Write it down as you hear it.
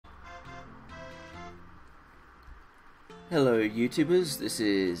Hello YouTubers, this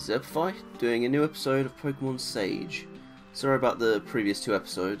is Zerpify, doing a new episode of Pokemon Sage. Sorry about the previous two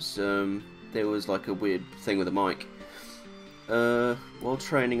episodes, there was like a weird thing with the mic. While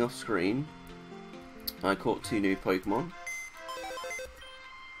training off screen, I caught two new Pokemon.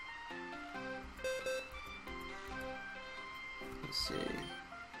 Let's see.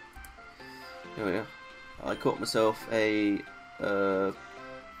 Here we are. I caught myself a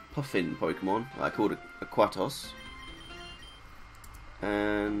Puffin Pokemon, I called a Quatos.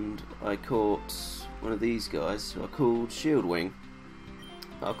 And I caught one of these guys who I called Shield Wing.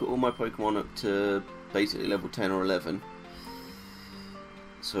 I've got all my Pokemon up to basically level 10 or 11,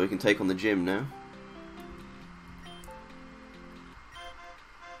 so we can take on the gym now.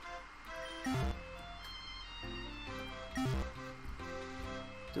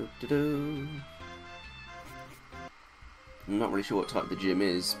 I'm not really sure what type the gym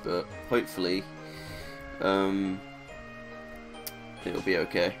is, but hopefully it'll be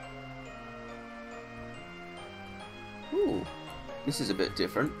okay. Ooh, this is a bit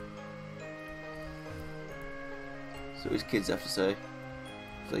different. So these kids have to say,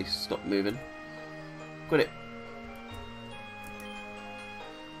 please stop moving. Got it.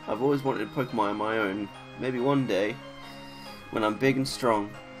 I've always wanted a Pokemon of my own. Maybe one day, when I'm big and strong,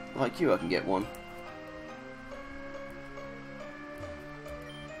 like you, I can get one.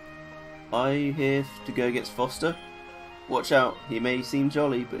 Are you here to go against Foster? Watch out, he may seem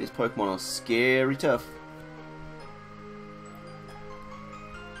jolly, but his Pokemon are scary tough.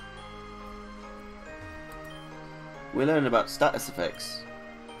 We're learning about status effects.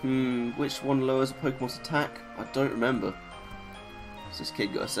 Which one lowers a Pokemon's attack? I don't remember. What's this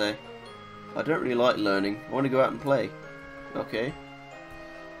kid got to say? I don't really like learning, I want to go out and play. Okay.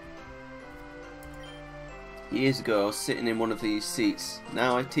 Years ago I was sitting in one of these seats,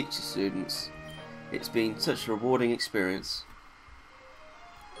 now I teach the students. It's been such a rewarding experience.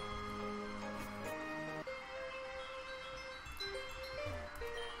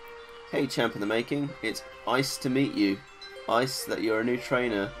 Hey champ in the making, it's Ice to meet you. Ice, that you're a new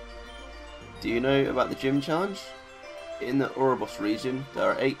trainer. Do you know about the gym challenge? In the Ouroboros region, there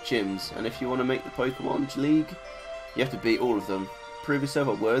are 8 gyms, and if you want to make the Pokemon League, you have to beat all of them. Prove yourself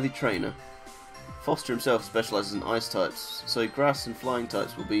a worthy trainer. Foster himself specialises in ice types, so grass and flying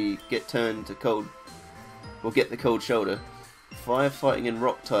types will get the cold shoulder. Fire, fighting and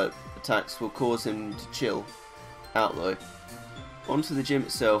rock type attacks will cause him to chill out though. Onto the gym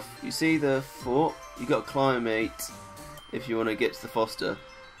itself. You see the fort? You got to climb it if you want to get to the Foster.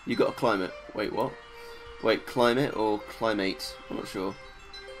 You got to climb it. Wait, what? Wait, climb it or climate? I'm not sure.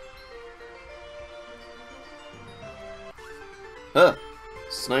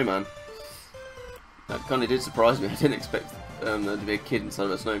 Snowman. That kind of did surprise me. I didn't expect there to be a kid inside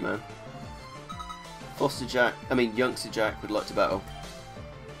of a snowman. Youngster Jack would like to battle.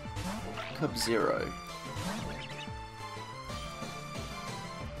 Cub Zero.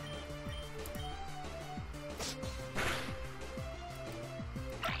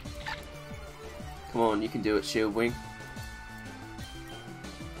 Come on, you can do it, Shield Wing.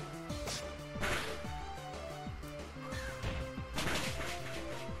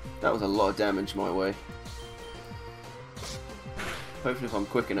 That was a lot of damage my way. Hopefully if I'm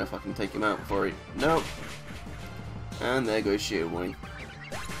quick enough I can take him out before he... Nope! And there goes Shield Wing.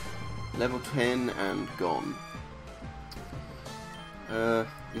 Level 10 and gone.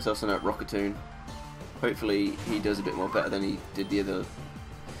 Guess I'll send out Rockatoon. Hopefully he does a bit more better than he did the other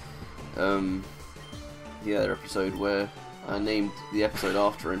episode where I named the episode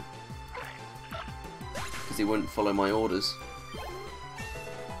after him. Because he wouldn't follow my orders.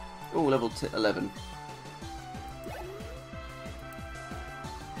 Oh, level 11.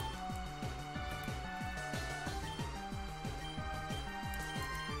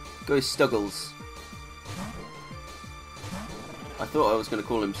 Go Stuggles. I thought I was going to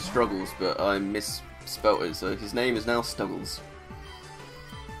call him Struggles, but I misspelt it, so his name is now Stuggles.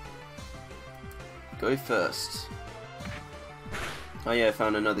 Go first. Oh yeah, I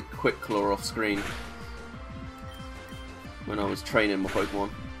found another Quick Claw off screen when I was training my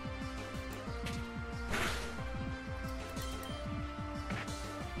Pokemon.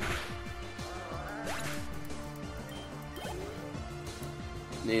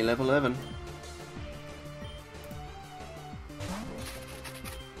 Near level 11.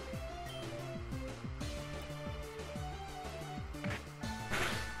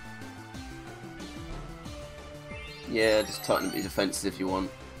 Yeah, just tighten up your defences if you want.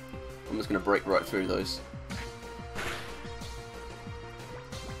 I'm just going to break right through those.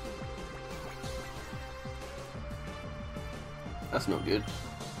 That's not good.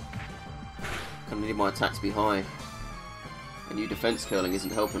 Kind of need my attack to be high. And you defense curling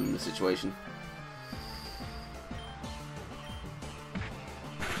isn't helping in the situation.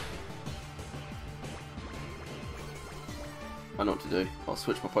 I know what to do. I'll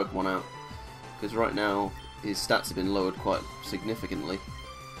switch my Pokemon out. Because right now, his stats have been lowered quite significantly.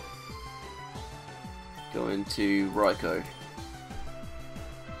 Go into Raikou.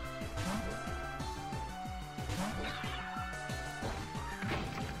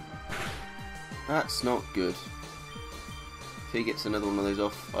 That's not good. If he gets another one of those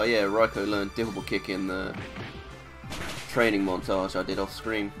off... Oh yeah, Raikou learned Dippable Kick in the training montage I did off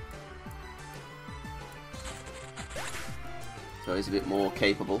screen. So he's a bit more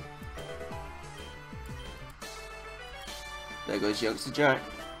capable. There goes youngster Jack.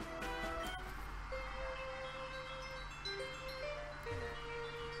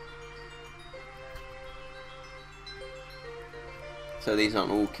 So these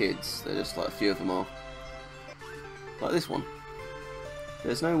aren't all kids, they're just like a few of them are. Like this one.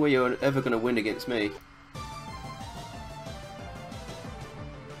 There's no way you're ever going to win against me.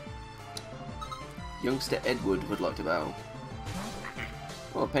 Youngster Edward would like to battle.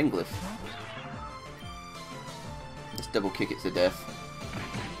 Oh, a Penglyph. Let's double kick it to death.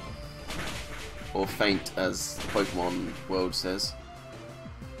 Or faint, as the Pokemon world says.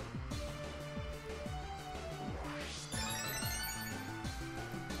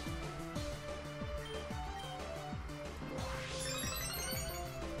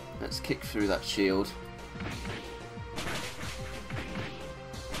 Let's kick through that shield.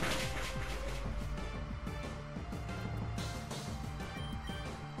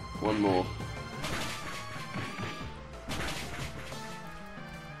 One more.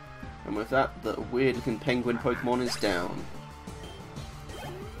 And with that, the weird looking penguin Pokemon is down.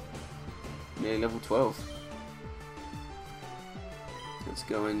 Nearly level 12. Let's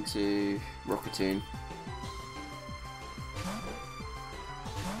go into Rockatoon.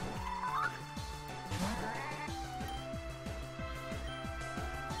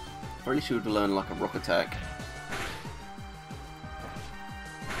 Probably should learn like a rock attack.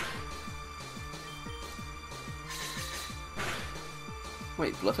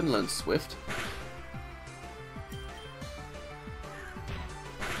 Wait, Bluffin learns Swift?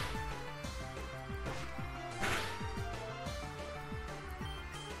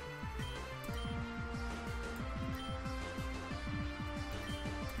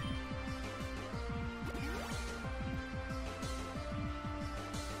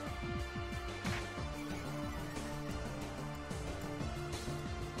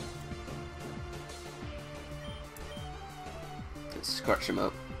 Let's scratch him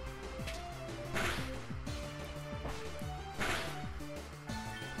up.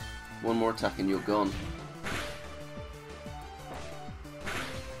 One more attack and you're gone.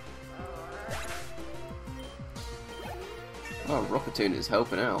 Oh, Rockatoon is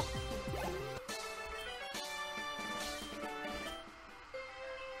helping out.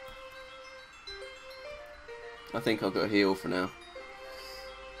 I think I'll go heal for now,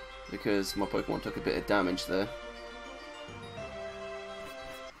 because my Pokemon took a bit of damage there.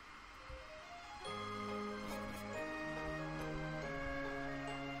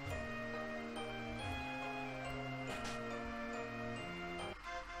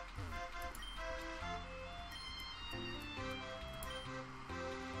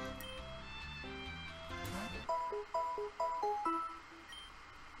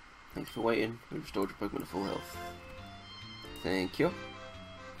 Thanks for waiting. We've restored your Pokemon to full health. Thank you.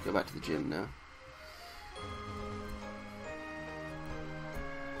 Go back to the gym now.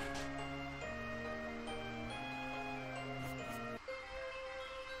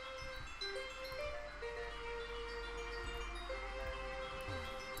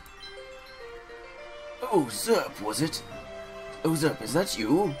 Oh, Zerp, was it? Oh, Zerp, is that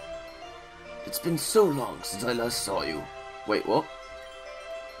you? It's been so long since I last saw you. Wait, what?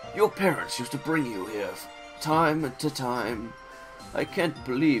 Your parents used to bring you here, time to time. I can't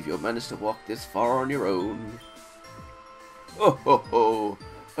believe you managed to walk this far on your own. Oh ho ho!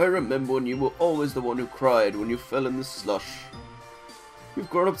 I remember when you were always the one who cried when you fell in the slush. You've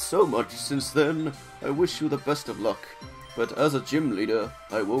grown up so much since then. I wish you the best of luck, but as a gym leader,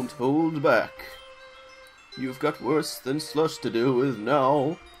 I won't hold back. You've got worse than slush to deal with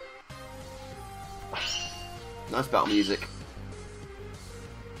now. Nice battle music.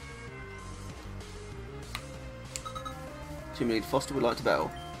 Team lead Foster would like to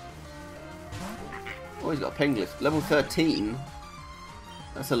battle. Oh, he's got a Penglyph. Level 13.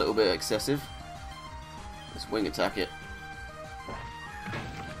 That's a little bit excessive. Let's wing attack it.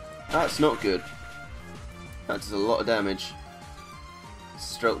 That's not good. That does a lot of damage.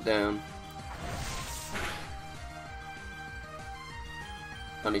 Stroke down.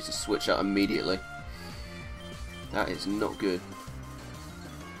 I need to switch out immediately. That is not good.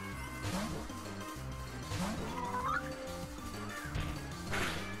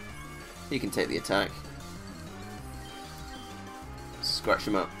 He can take the attack. Scratch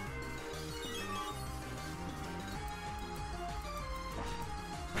him up.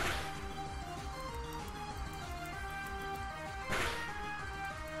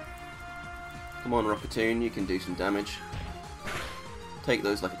 Come on, Rockatoon, you can do some damage. Take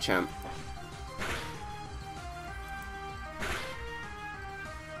those like a champ.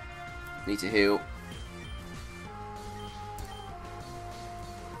 Need to heal.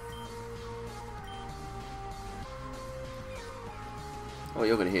 Oh,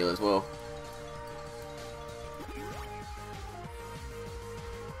 you're going to heal as well.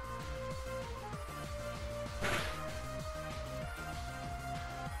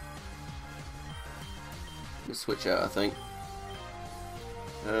 Let's switch out, I think.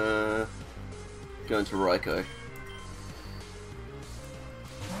 Go into Raikou.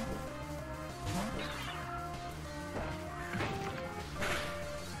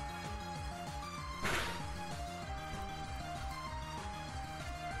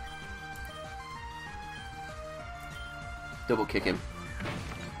 Double kick him.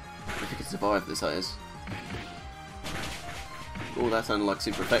 If he can survive this, that is. Oh, that sounded like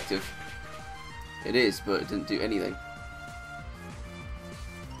super effective. It is, but it didn't do anything.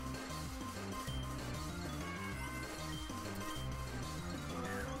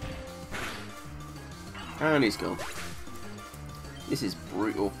 And he's gone. This is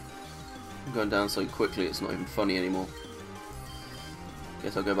brutal. I'm going down so quickly it's not even funny anymore.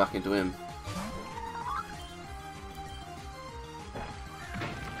 Guess I'll go back into him.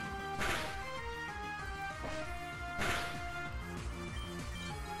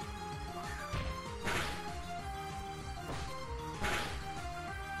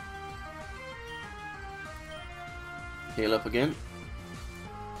 Heal up again.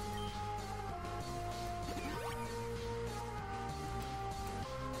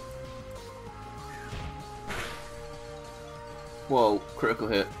 Whoa, critical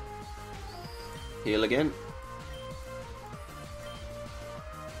hit. Heal again.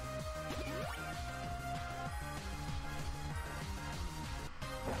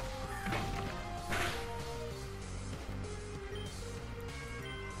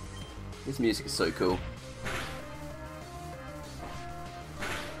 This music is so cool.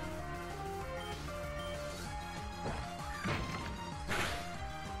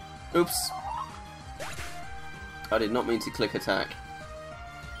 Oops. I did not mean to click attack.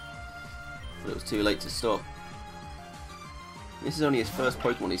 But it was too late to stop. This is only his first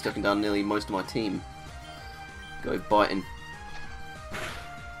Pokemon. He's taken down nearly most of my team. Go biting.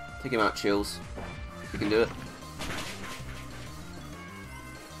 Take him out, Chills. You can do it.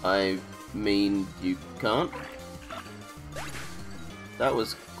 I mean, you can't. That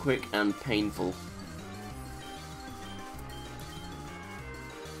was quick and painful.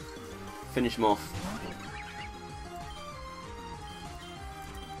 Finish him off.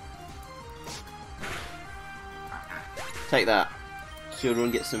 Take that.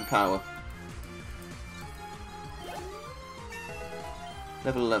 Children, get some power.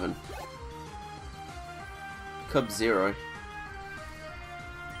 Level 11. Cub 0.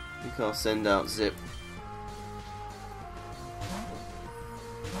 I think I'll send out Zip.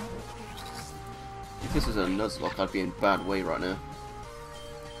 If this was a Nuzlocke, I'd be in bad way right now.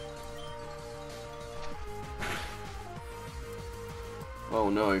 Oh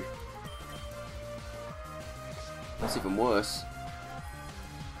no. That's even worse.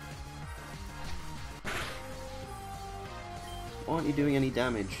 Why aren't you doing any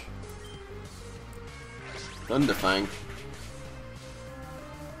damage? Thunderfang.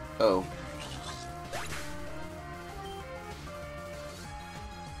 Oh.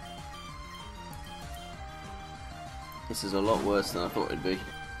 This is a lot worse than I thought it'd be.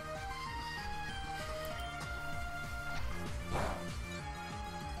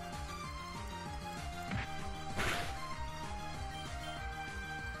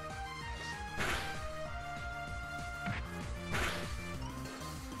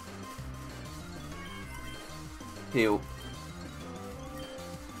 Heal.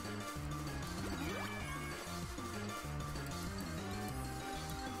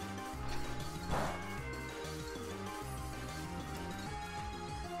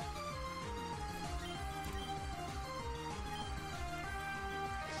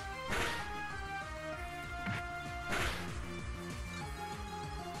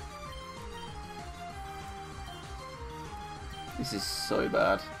 This is so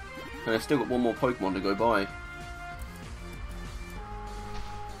bad. And I've still got one more Pokemon to go by.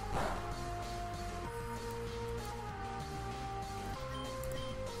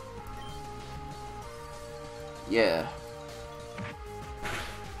 Yeah.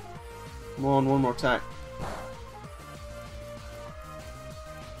 Come on, one more attack.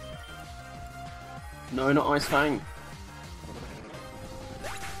 No, not Ice Fang.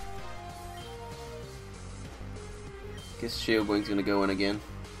 Guess Shield Wing's gonna go in again.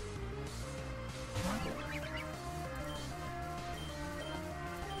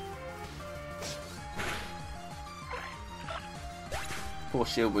 Poor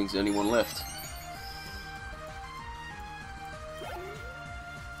Shield Wing's the only one left.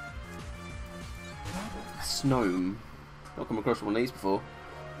 Snome. Not come across one of these before.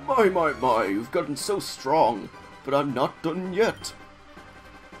 My, you've gotten so strong, but I'm not done yet.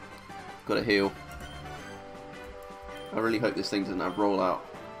 Gotta heal. I really hope this thing doesn't have rollout.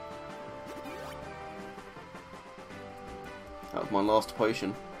 That was my last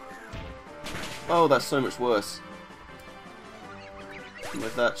potion. Oh, that's so much worse. And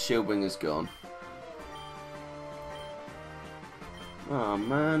with that, Shield Wing is gone. Oh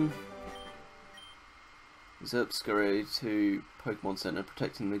man. Zerp scurry to Pokemon Center,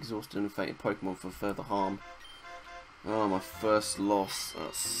 protecting the exhausted and fainted Pokemon from further harm. Oh, my first loss.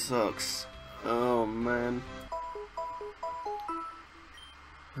 That sucks. Oh man.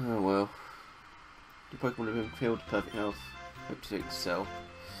 Oh well. The Pokemon have been healed to perfect health. Hope to excel.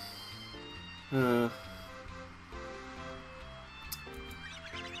 At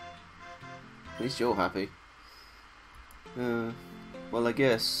least you're happy. Well, I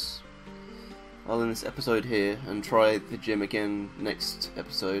guess I'll end this episode here and try the gym again next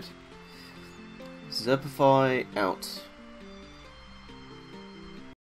episode. Zerpify out.